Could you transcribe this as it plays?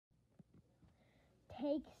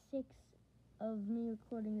take 6 of me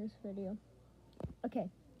recording this video. Okay,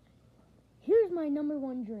 here's my number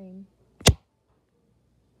one dream.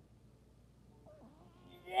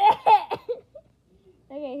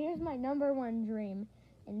 Okay, here's my number one dream,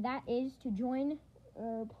 and that is to join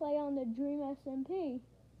or play on the Dream SMP.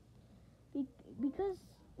 Because,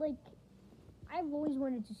 like, I've always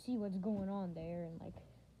wanted to see what's going on there and, like,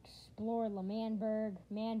 explore L'Manberg,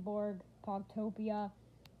 Manborg, Pogtopia.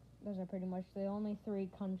 Those are pretty much the only 3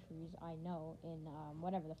 countries I know in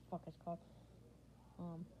whatever the fuck it's called.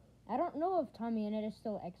 I don't know if TommyInnit is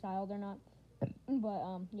still exiled or not, but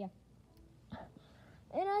yeah.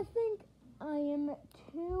 And I think I am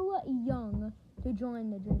too young to join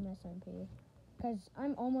the Dream SMP because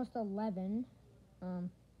I'm almost 11.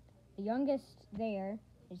 The youngest there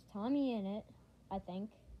is TommyInnit, I think.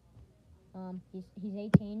 He's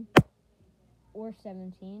 18 or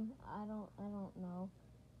 17. I don't know.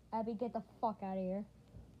 Abby, get the fuck out of here.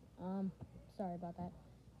 Sorry about that.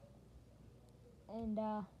 And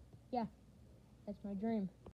yeah, that's my dream.